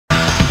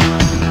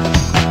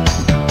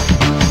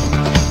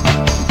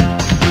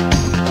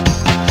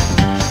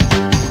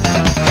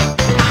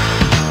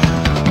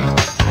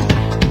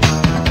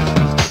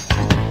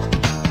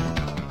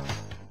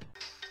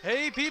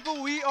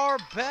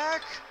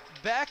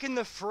back in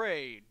the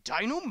fray.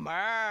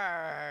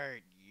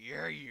 Dynamite!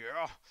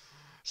 Yeah.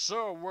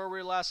 So, where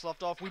we last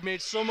left off, we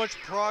made so much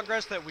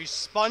progress that we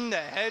spun the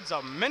heads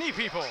of many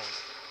people.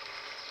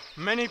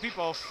 Many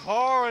people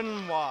far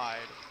and wide.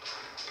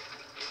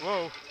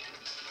 Whoa.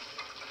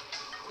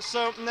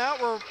 So, now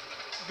we're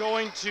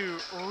going to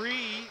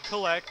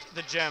recollect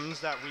the gems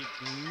that we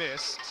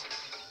missed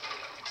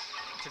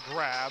to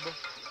grab.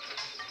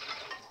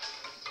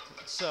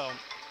 So,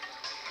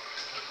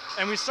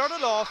 and we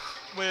started off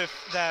with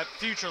that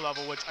future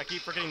level, which I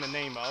keep forgetting the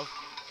name of,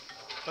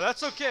 but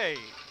that's okay.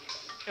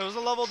 It was a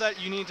level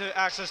that you need to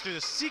access through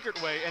the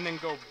secret way and then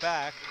go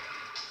back.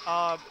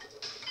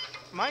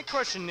 My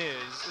question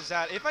is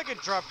that if I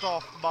get dropped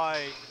off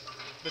by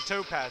the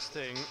topaz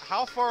thing,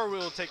 how far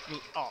will it take me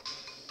up?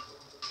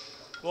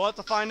 We'll have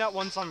to find out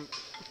once I'm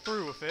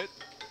through with it.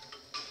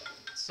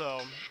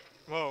 So,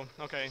 whoa,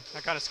 okay,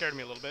 that kind of scared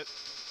me a little bit.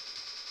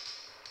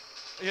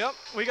 Yep,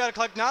 we gotta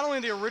collect not only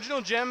the original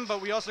gem,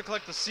 but we also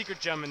collect the secret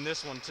gem in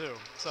this one too,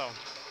 so.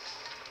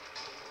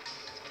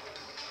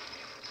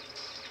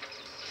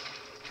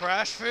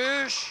 Crash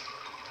fish!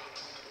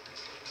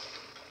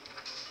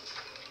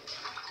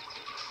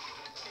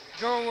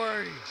 Go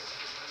away!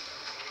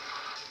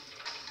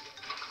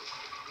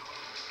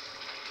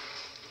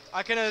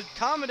 I can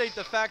accommodate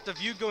the fact of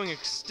you going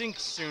extinct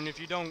soon if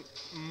you don't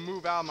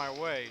move out of my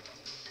way.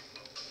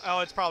 Oh,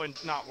 it's probably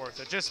not worth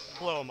it. Just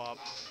blow them up.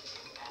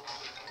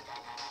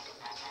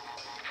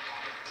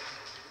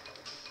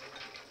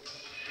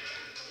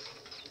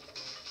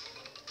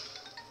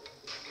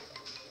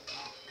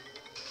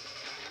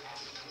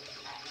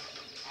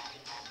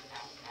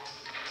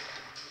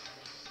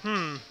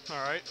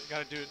 Alright,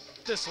 gotta do it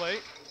this way.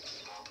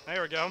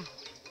 There we go.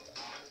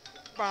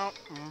 Bow,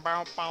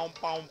 bow, bow,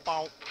 bow,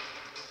 bow.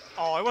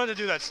 Oh, I wanted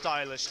to do that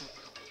stylish,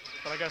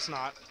 but I guess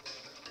not.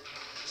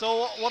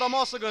 So, what I'm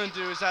also going to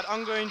do is that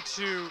I'm going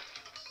to...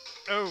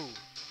 Oh,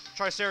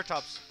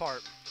 Triceratops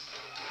part.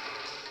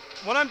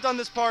 When I'm done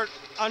this part,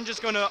 I'm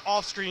just going to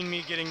off-screen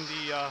me getting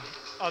the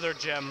other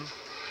gem.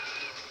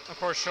 Of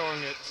course,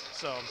 showing it,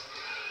 so...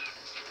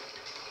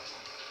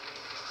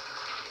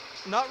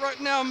 Not right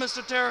now,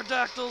 Mr.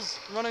 Pterodactyls!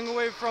 Running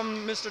away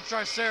from Mr.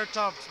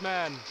 Triceratops,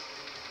 man.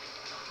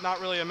 Not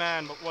really a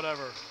man, but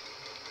whatever.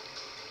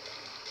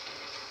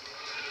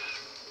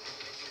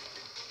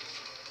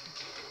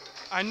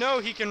 I know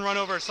he can run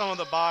over some of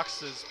the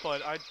boxes,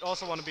 but I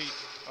also want to be...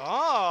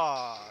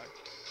 Ah!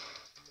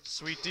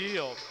 Sweet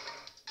deal.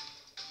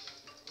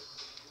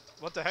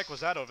 What the heck was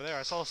that over there?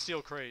 I saw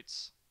steel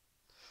crates.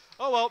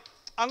 Oh well,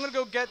 I'm gonna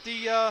go get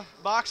the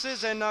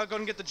boxes and go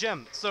and get the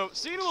gem. So,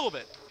 see you in a little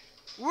bit.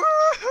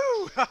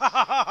 Woohoo!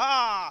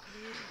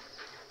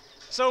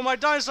 So my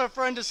dinosaur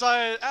friend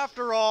decided,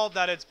 after all,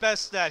 that it's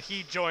best that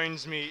he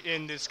joins me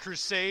in this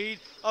crusade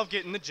of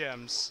getting the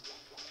gems.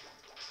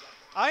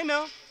 I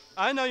know,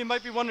 you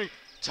might be wondering,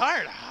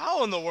 Tired,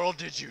 how in the world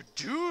did you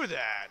do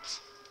that?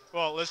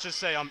 Well, let's just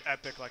say I'm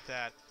epic like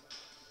that.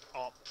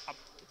 Oh,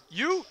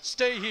 you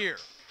stay here.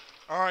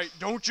 Alright,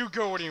 don't you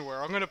go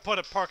anywhere. I'm gonna put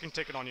a parking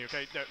ticket on you,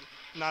 okay?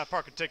 Not a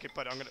parking ticket,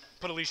 but I'm gonna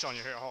put a leash on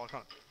you here. Hold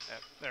on.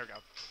 There we go.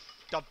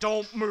 Now,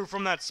 don't move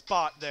from that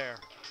spot there.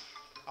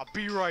 I'll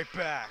be right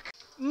back.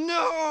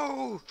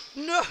 No!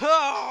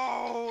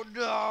 No!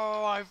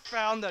 No! I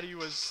found that he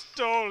was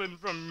stolen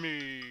from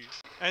me.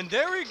 And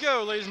there we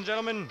go, ladies and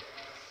gentlemen.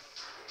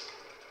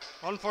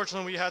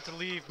 Unfortunately, we had to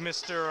leave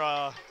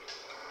Mr.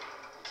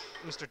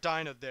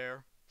 Dino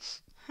there.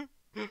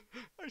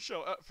 I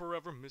shall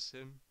forever miss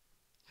him.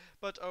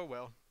 But oh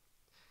well.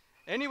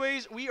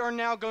 Anyways, we are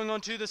now going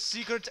on to the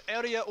secret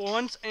area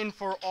once and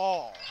for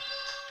all.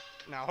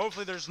 Now,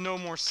 hopefully there's no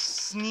more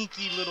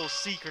sneaky little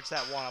secrets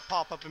that want to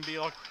pop up and be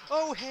like,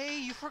 oh, hey,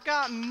 you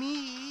forgot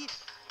me.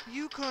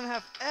 You couldn't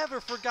have ever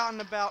forgotten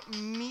about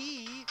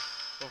me.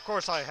 Well, of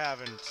course I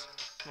haven't.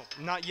 Well,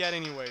 not yet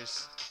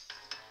anyways.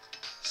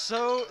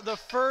 So, the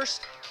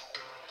first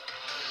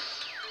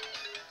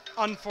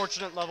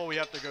unfortunate level we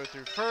have to go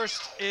through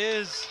first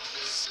is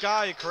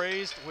Sky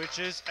Crazed, which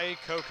is a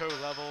Coco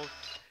level.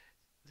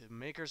 The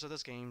makers of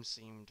this game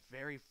seemed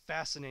very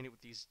fascinated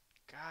with these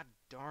god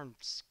darn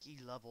ski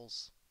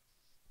levels.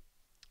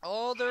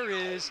 All there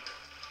is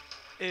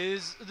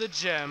the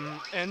gem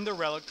and the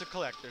relic to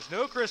collect. There's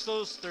no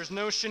crystals, there's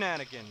no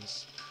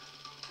shenanigans.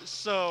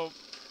 So,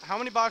 how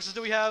many boxes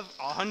do we have?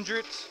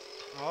 100?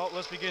 Well,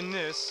 let's begin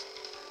this.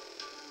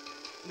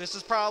 This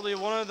is probably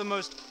one of the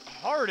most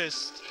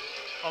hardest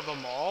of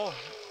them all,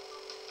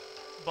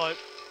 but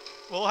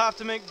we'll have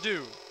to make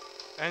do.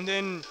 And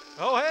then,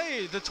 oh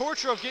hey, the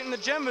torture of getting the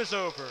gem is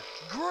over.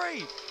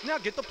 Great! Now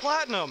get the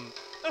platinum!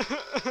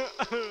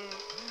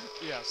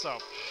 Yeah, so,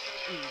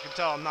 you can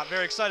tell I'm not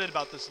very excited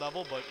about this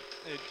level, but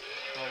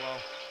oh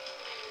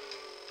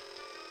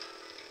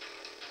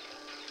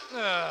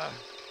well.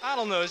 I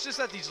don't know, it's just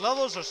that these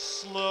levels are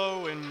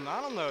slow, and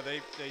I don't know,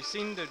 they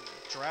seem to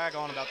drag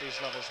on about these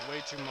levels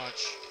way too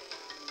much.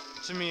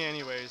 To me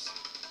anyways.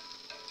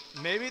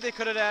 Maybe they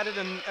could have added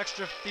an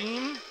extra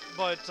theme,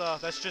 but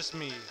that's just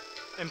me.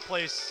 In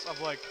place of,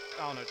 like,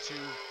 I don't know, 2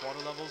 water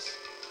levels.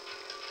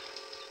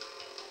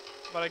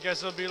 But I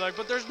guess it'll be like,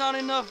 but there's not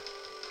enough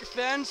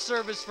fan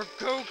service for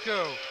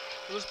Coco.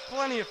 There's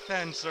plenty of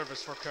fan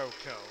service for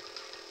Coco.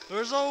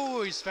 There's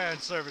always fan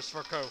service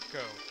for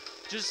Coco.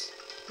 Just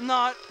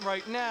not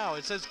right now.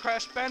 It says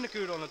Crash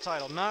Bandicoot on the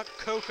title, not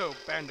Coco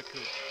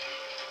Bandicoot.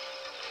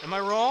 Am I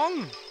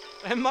wrong?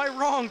 Am I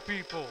wrong,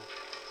 people?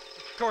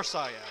 Of course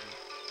I am.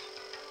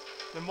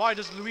 Then why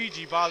does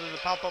Luigi bother to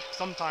pop up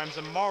sometimes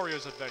in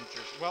Mario's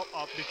adventures? Well,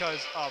 because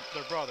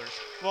they're brothers.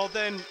 Well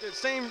then,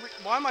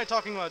 why am I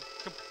talking about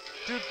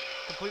two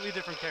completely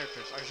different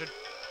characters? I should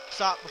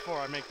stop before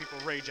I make people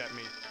rage at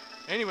me.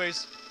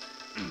 Anyways,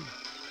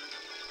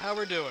 how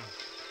we're doing?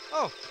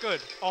 Oh, good.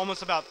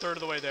 Almost about third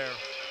of the way there.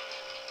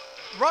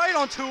 Right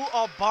onto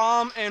a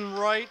bomb and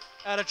right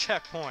at a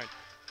checkpoint.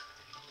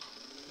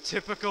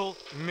 Typical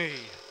me.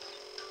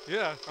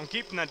 Yeah, I'm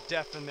keeping that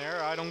death in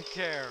there. I don't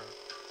care.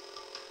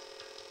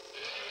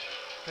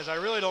 Because I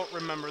really don't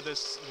remember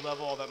this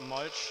level all that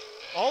much.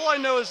 All I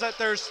know is that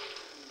there's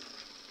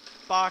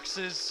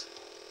boxes,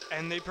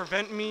 and they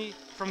prevent me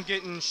from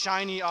getting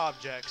shiny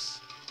objects.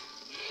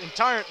 And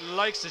Tyrant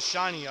likes his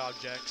shiny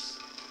objects.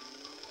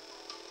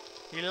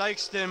 He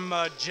likes them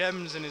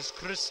gems and his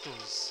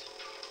crystals.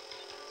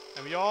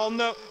 And we all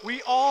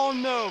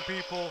know,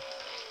 people,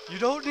 you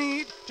don't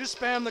need to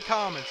spam the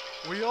comments.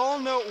 We all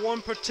know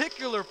one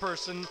particular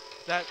person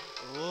that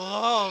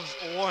loves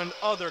one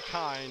other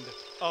kind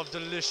of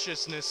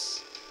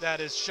deliciousness that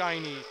is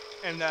shiny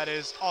and that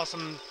is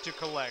awesome to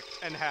collect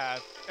and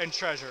have and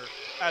treasure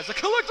as a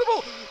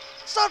collectible.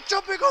 Stop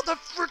jumping on the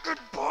freaking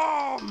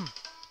bomb!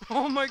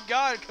 Oh my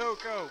god,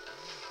 Coco.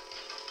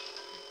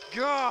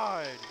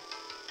 God.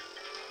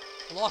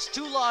 Lost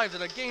 2 lives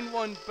and I gained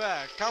 1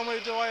 back. How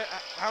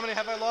many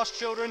have I lost,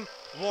 children?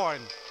 1.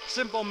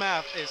 Simple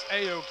math is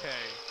A-okay.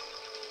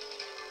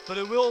 But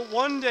it will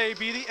one day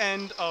be the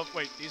end of...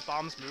 Wait, these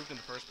bombs moved in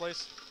the first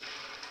place?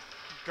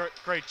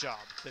 Great job.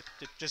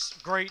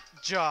 Just great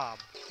job.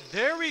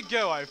 There we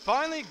go. I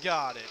finally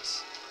got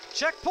it.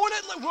 Checkpoint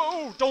it.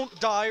 Whoa! Don't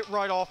die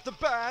right off the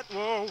bat.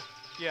 Whoa.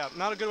 Yeah,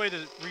 not a good way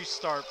to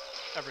restart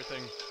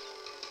everything.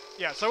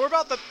 Yeah, so we're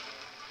about the...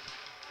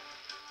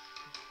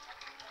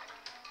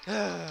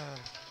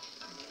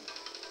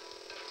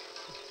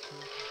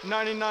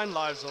 99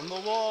 lives on the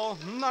wall,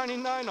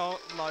 99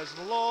 lives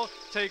on the wall,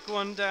 take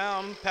 1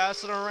 down,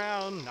 pass it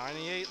around,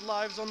 98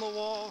 lives on the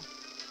wall.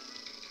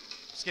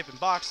 Skipping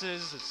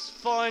boxes, it's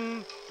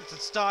fun, it's in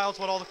style, it's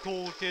what all the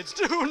cool kids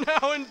do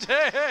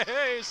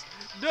nowadays!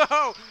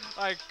 No!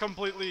 I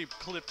completely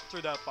clipped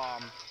through that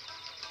bomb.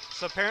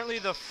 So apparently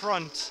the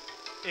front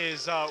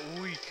is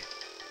weak,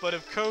 but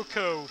if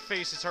Coco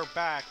faces her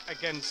back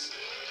against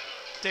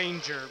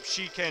danger,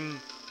 she can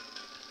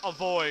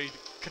avoid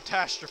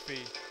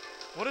catastrophe.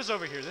 What is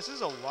over here? This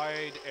is a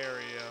wide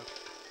area.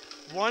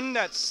 One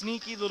that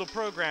sneaky little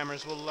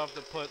programmers will love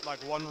to put like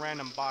 1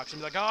 random box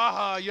and be like,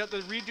 aha, you have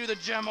to redo the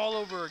gem all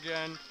over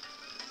again.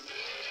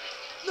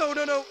 No,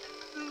 no, no.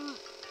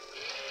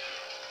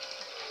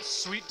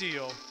 Sweet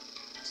deal.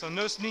 So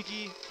no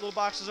sneaky little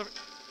boxes over...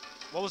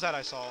 What was that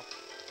I saw?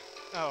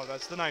 Oh,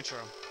 that's the nitro.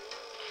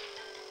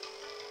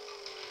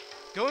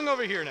 Going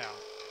over here now.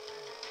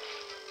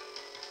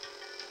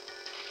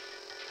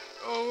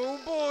 Oh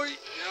boy!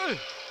 Ugh.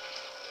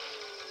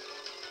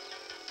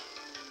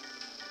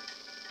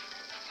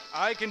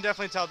 I can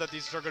definitely tell that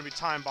these are going to be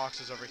time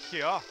boxes over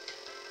here. Oh,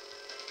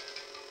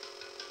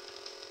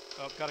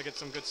 gotta get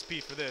some good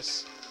speed for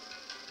this.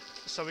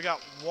 So we got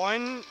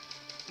 1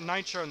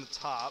 nitro on the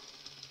top.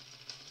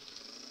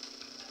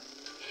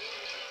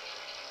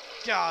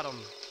 Got him.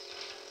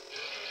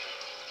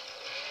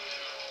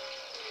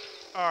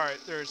 Alright,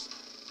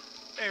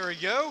 there we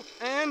go.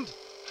 And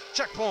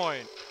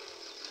checkpoint.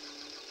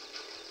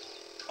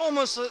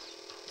 Almost a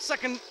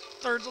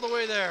thirds of the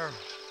way there.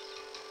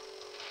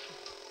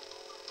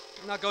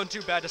 Not going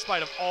too bad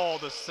despite of all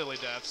the silly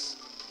deaths.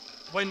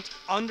 Went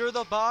under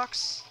the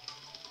box?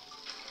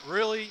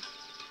 Really?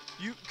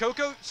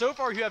 Coco, so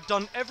far you have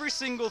done every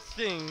single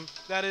thing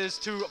that is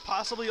to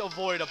possibly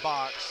avoid a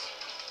box.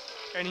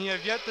 And you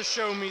have yet to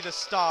show me the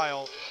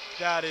style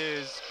that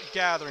is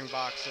gathering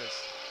boxes.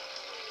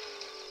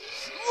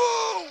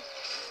 Whoa!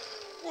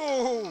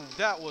 Whoa!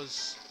 That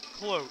was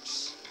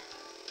close.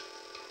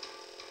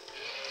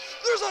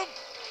 There's a...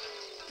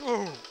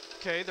 Oh,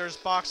 okay, there's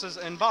boxes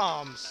and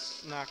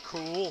bombs. Not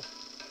cool.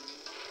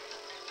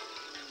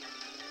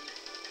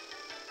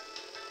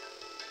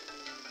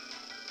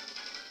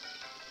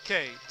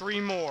 Okay, 3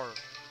 more.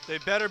 They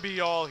better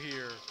be all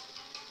here.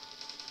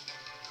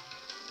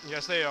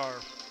 Yes, they are.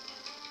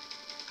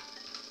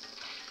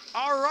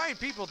 Alright,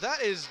 people,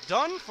 that is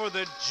done for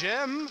the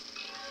gem.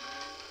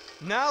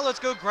 Now let's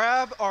go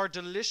grab our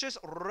delicious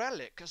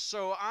relic.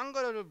 So I'm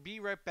going to be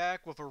right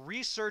back with a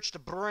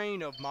researched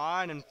brain of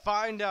mine and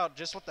find out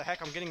just what the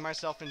heck I'm getting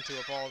myself into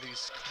with all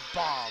these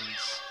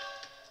bombs.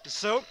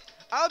 So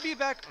I'll be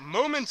back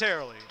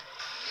momentarily.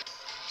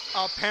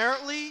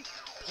 Apparently,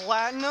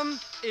 platinum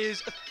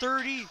is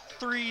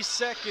 33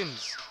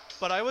 seconds.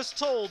 But I was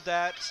told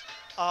that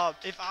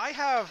if I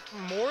have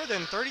more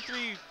than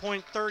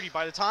 33.30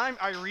 by the time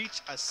I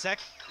reach a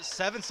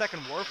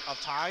 7-second worth of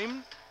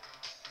time,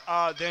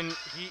 then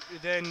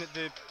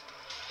the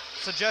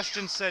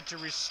suggestion said to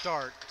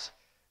restart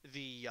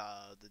the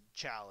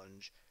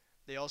challenge.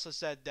 They also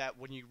said that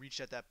when you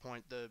reach at that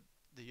point,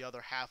 the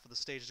other half of the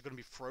stage is going to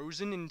be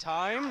frozen in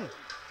time.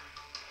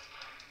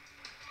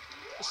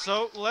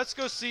 So let's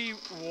go see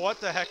what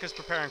the heck is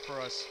preparing for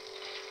us.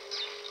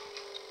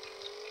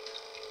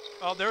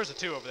 Oh, there's a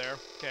 2 over there.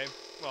 Okay,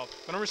 well,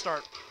 gonna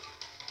restart.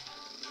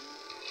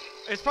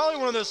 It's probably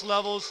one of those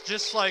levels,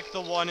 just like the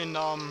one in,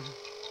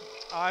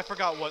 I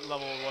forgot what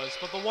level it was,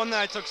 but the one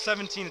that I took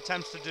 17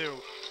 attempts to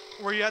do,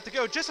 where you have to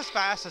go just as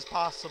fast as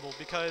possible,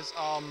 because,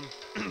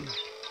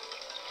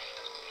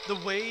 the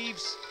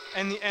waves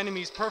and the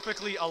enemies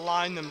perfectly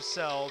align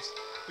themselves,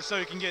 so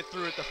you can get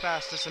through it the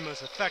fastest and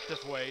most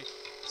effective way.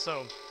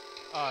 So,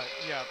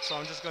 yeah, so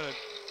I'm just gonna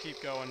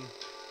keep going.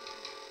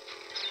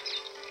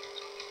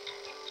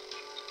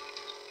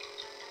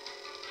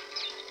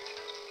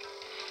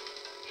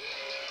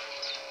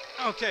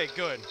 Okay,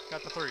 good.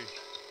 Got the 3.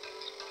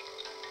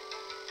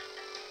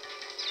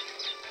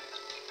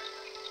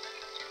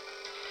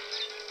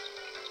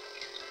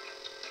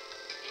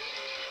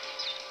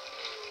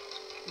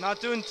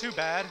 Not doing too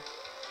bad.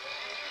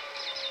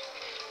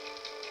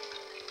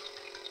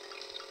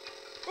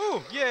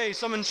 Ooh, yay,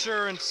 some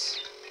insurance.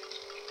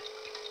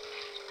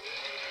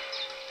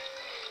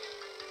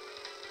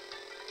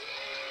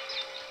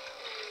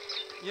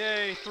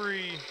 Yay,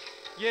 3.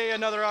 Yay,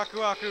 another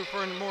Aku Aku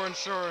for more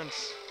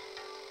insurance.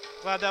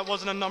 Glad that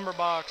wasn't a number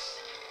box.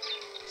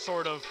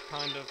 Sort of,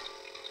 kind of.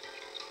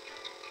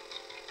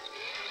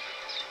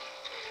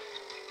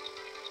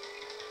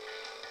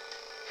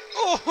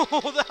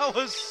 Oh, that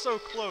was so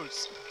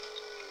close.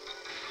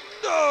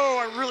 No,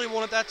 I really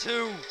wanted that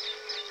too.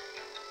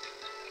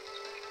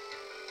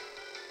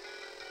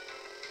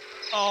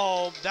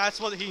 Oh,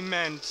 that's what he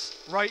meant.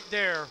 Right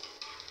there.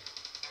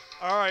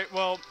 Alright,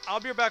 well, I'll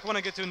be back when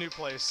I get to a new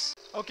place.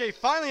 Okay,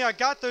 finally I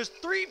got those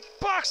 3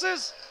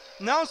 boxes!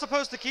 Now I'm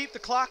supposed to keep the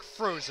clock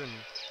frozen.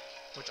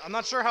 Which I'm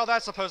not sure how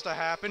that's supposed to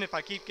happen if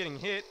I keep getting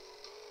hit.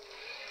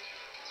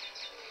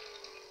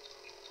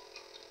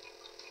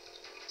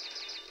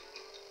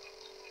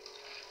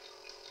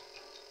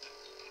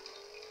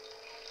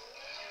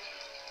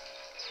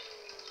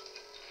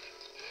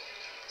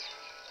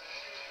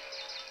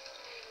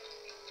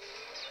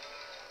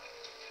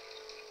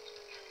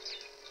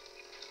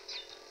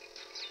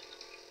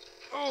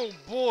 Oh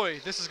boy,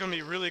 this is gonna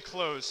be really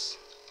close.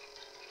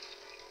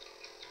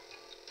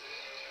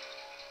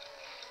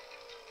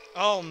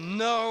 Oh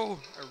no!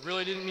 I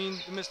really didn't mean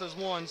to miss those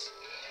ones.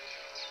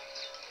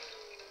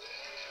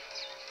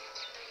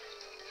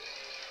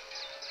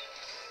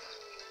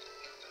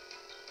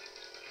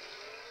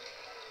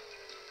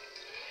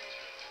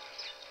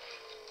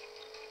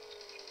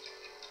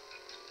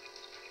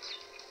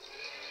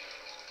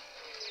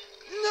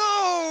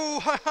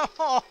 No!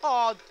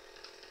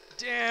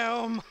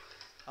 Damn!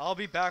 I'll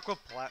be back with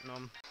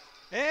platinum.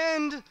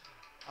 And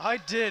I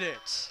did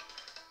it!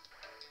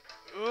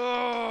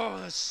 Oh,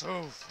 that's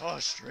so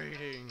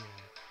frustrating.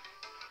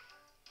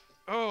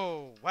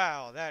 Oh,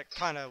 wow, that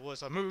kind of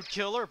was a mood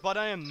killer, but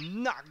I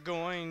am not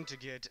going to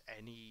get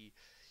any,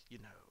 you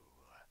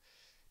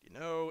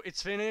know,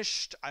 it's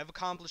finished, I've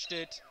accomplished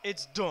it,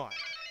 it's done.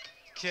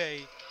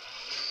 Okay.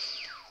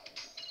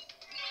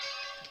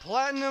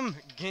 Platinum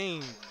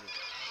gained.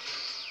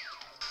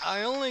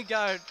 I only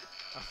got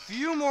a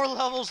few more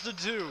levels to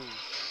do.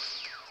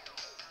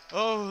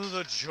 Oh,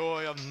 the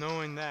joy of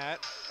knowing that.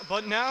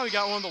 But now we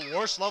got one of the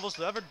worst levels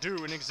to ever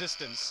do in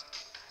existence.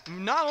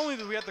 Not only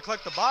do we have to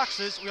collect the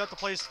boxes, we have to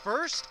place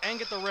first and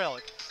get the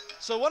relic.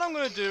 So what I'm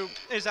going to do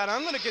is that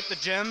I'm going to get the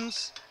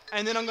gems,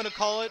 and then I'm going to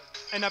call it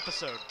an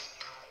episode.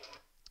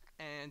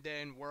 And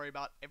then worry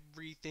about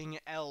everything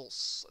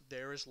else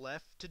there is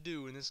left to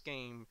do in this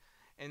game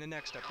in the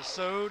next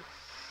episode.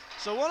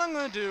 So what I'm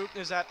going to do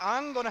is that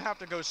I'm going to have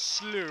to go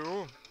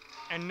slow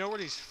and know where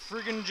these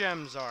friggin'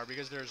 gems are,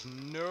 because there's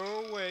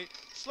no way...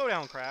 Slow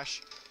down,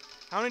 Crash.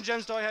 How many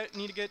gems do I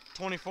need to get?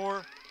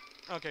 24?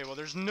 Okay, well,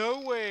 there's no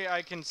way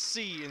I can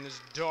see in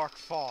this dark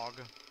fog.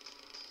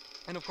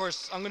 And, of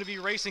course, I'm going to be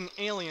racing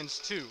aliens,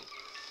 too,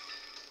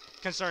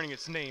 concerning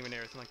its name and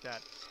everything like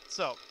that.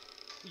 So,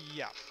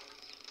 yeah.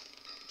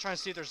 Trying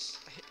to see if there's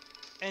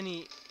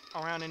any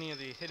around any of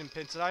the hidden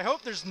pins. And I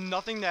hope there's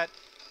nothing that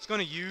is going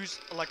to use,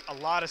 like, a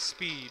lot of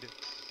speed.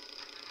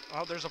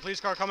 Oh, there's a police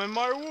car coming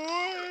my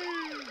way!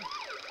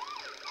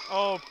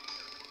 Oh,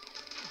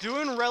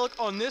 doing relic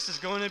on this is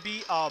going to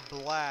be a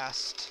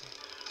blast.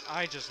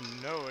 I just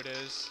know it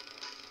is.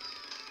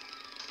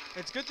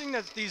 It's a good thing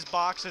that these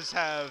boxes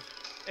have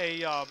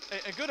a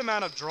good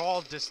amount of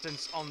draw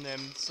distance on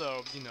them,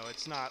 so, you know,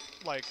 it's not,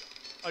 like,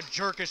 a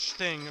jerkish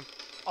thing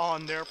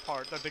on their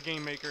part that the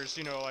game makers,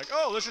 you know, like,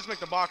 oh, let's just make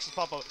the boxes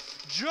pop up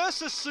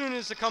just as soon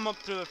as they come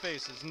up to the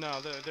faces.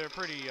 No, they're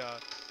pretty,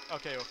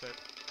 okay with it.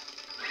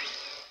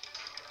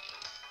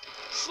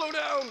 Slow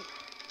down!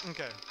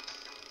 Okay.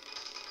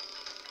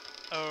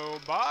 Oh,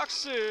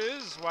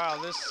 boxes!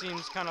 Wow, this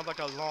seems kind of like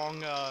a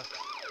long,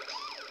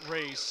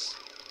 race.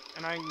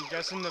 And I'm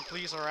guessing the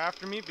police are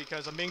after me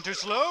because I'm being too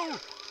slow?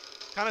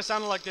 Kind of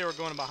sounded like they were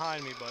going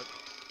behind me, but...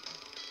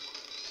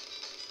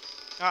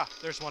 Ah,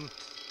 there's one.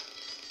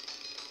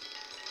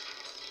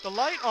 The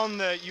light on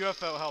the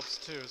UFO helps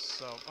too,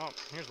 so... Oh,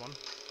 here's one.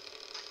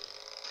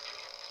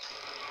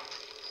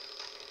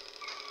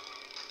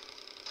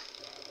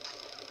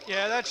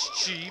 Yeah, that's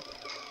cheap.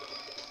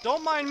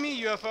 Don't mind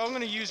me, UFO. I'm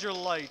gonna use your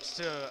light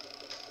to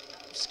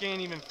scan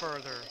even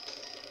further.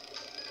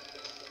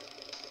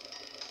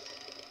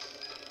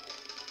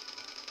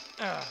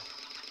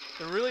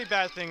 The really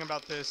bad thing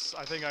about this,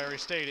 I think I already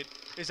stated,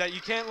 is that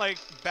you can't, like,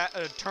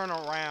 turn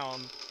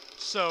around.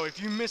 So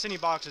if you miss any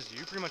boxes,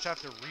 you pretty much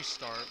have to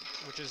restart,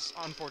 which is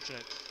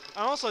unfortunate.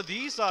 And also,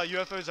 these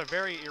UFOs are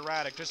very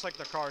erratic, just like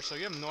the cars, so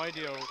you have no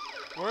idea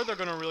where they're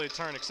going to really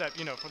turn, except,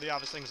 you know, for the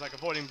obvious things like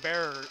avoiding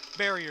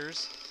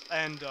barriers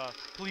and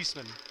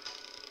policemen.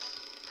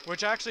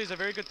 Which actually is a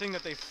very good thing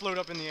that they float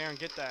up in the air and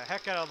get the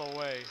heck out of the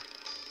way.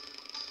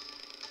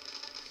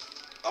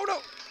 Oh no!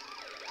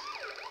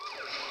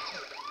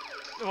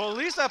 Well, at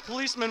least that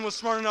policeman was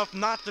smart enough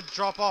not to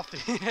drop off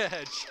the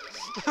edge.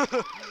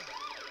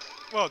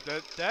 Well,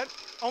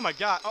 oh my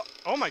god,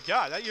 oh my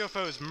god, that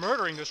UFO is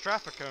murdering those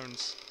traffic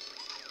cones.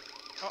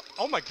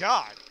 Oh my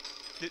god,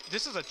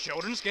 this is a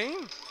children's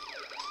game?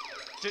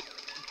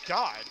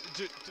 God,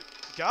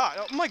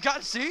 oh my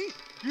god, see?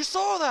 You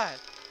saw that!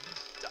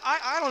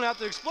 I don't have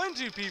to explain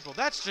to you people,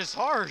 that's just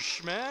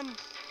harsh, man.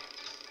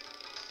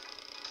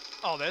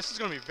 Oh, this is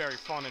gonna be very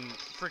fun in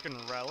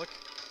freaking Relic.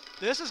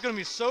 This is gonna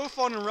be so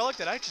fun in Relic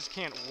that I just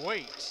can't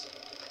wait.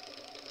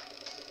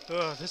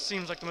 Ugh, this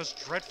seems like the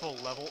most dreadful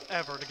level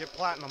ever to get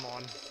platinum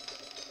on.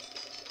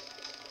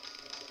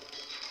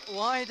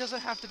 Why does it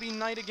have to be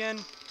night again?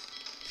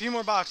 A few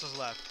more boxes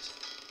left.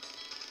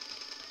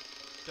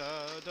 Da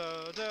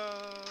da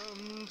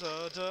dum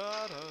da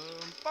da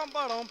dum bum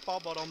ba dum ba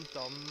ba dum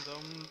dum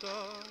dum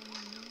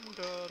dum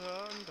da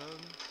dum dum.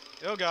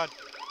 Oh god.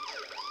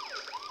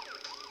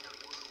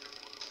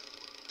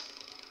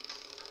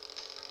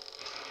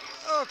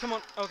 Oh, come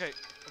on. Okay.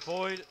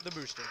 Avoid the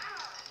booster.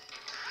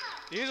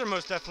 These are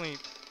most definitely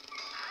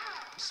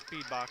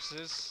speed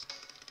boxes.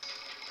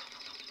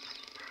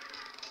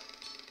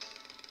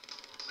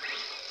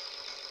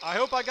 I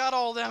hope I got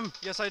all of them.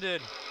 Yes, I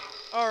did.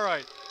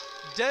 Alright.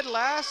 Dead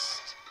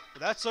last,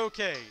 but that's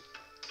okay.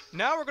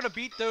 Now we're going to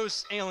beat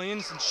those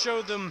aliens and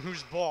show them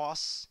who's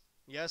boss.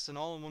 Yes, and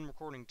all in one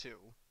recording too.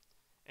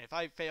 And if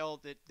I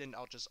fail, then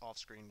I'll just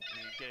off-screen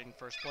get in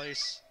first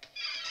place.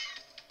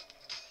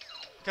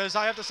 Because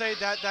I have to say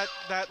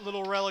that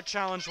little Relic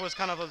challenge was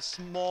kind of a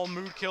small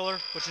mood killer.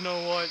 But you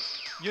know what?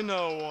 You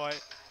know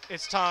what?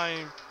 It's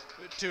time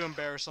to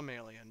embarrass some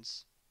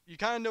aliens. You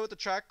kind of know what the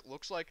track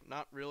looks like.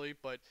 Not really,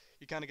 but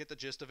you kind of get the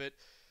gist of it.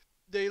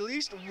 They at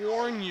least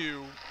warn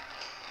you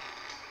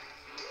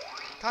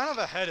kind of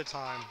ahead of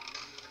time.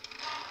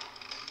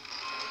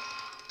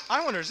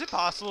 I wonder, is it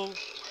possible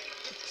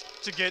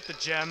to get the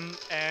gem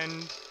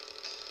and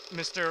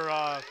Mr.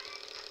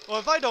 Well,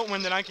 if I don't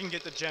win, then I can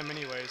get the gem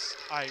anyways.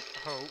 I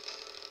hope.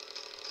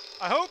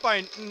 I hope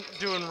by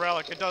doing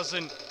Relic, it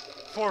doesn't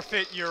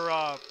forfeit your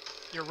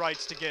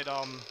rights to get,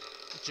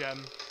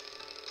 gem.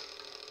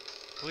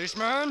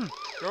 Policeman,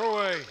 go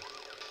away.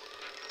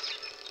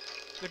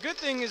 The good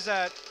thing is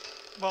that,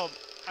 well,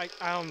 I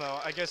don't know.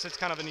 I guess it's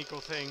kind of an equal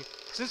thing.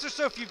 Since there's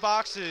so few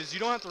boxes, you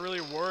don't have to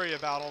really worry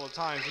about all the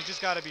times. You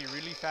just gotta be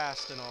really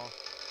fast and all.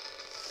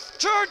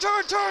 Turn,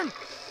 turn, turn!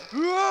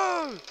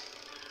 Whoa!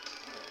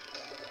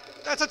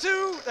 That's a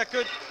 2! That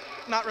could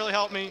not really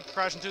help me.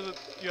 Crash into the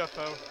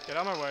UFO. Get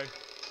out of my way.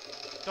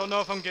 Don't know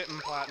if I'm getting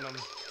platinum.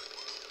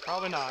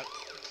 Probably not.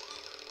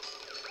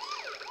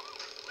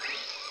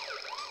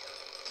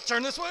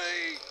 Turn this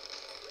way!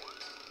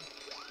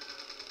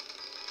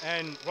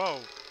 And, whoa.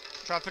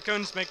 Traffic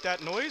cones make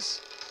that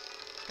noise?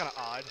 Kinda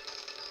odd.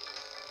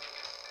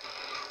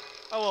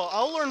 Oh well,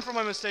 I'll learn from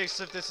my mistakes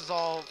if this is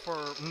all for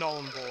null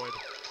and void.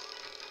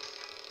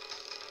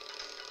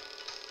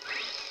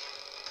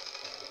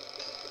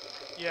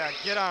 Yeah,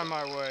 get out of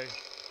my way.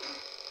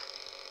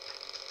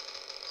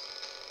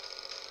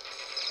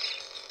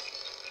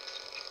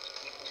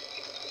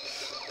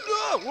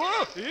 Oh,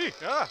 whoa!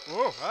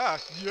 Whoa!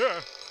 Yeah!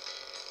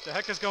 The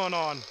heck is going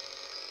on?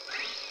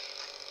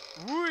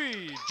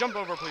 Whee! Jump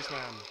over, policeman.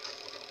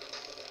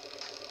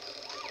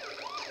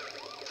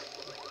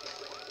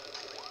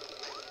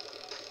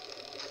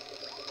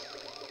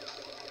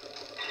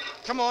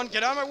 Come on,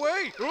 get out of my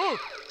way! Ooh!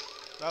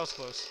 That was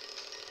close.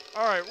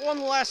 Alright,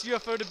 one last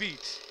UFO to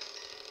beat.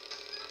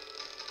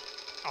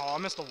 Oh, I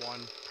missed a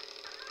 1.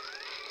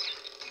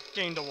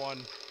 Gained a 1.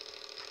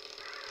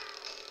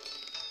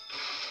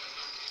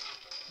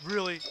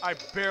 Really? I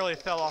barely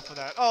fell off of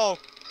that. Oh!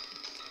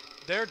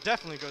 There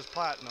definitely goes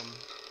platinum.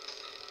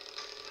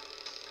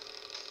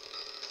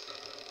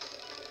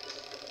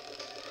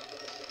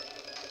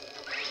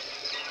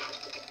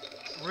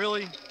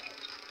 Really?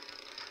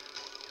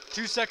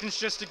 2 seconds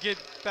just to get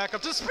back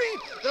up to speed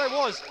that I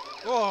was.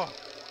 Oh,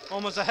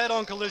 Almost a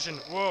head-on collision.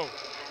 Whoa.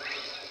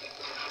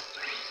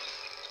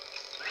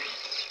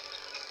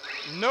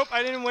 Nope,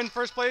 I didn't win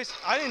first place.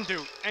 I didn't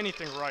do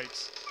anything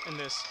right in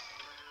this.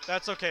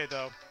 That's okay,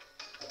 though.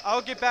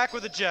 I'll get back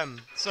with a gem.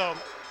 So,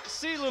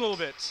 see you in a little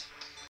bit.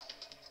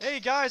 Hey,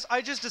 guys,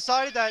 I just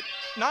decided that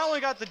not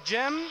only got the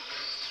gem,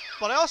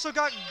 but I also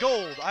got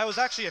gold. I was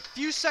actually a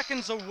few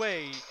seconds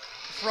away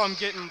from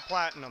getting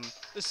platinum.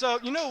 So,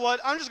 you know what?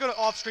 I'm just going to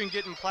off-screen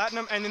getting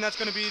platinum, and then that's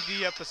going to be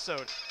the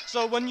episode.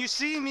 So, when you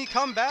see me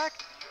come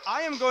back,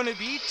 I am going to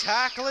be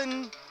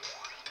tackling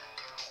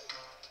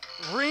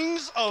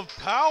Rings of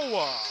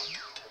Power.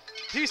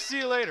 Peace, see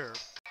you later.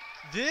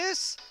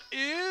 This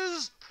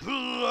is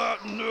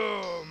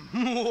platinum.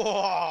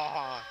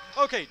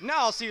 Okay, now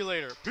I'll see you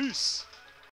later. Peace.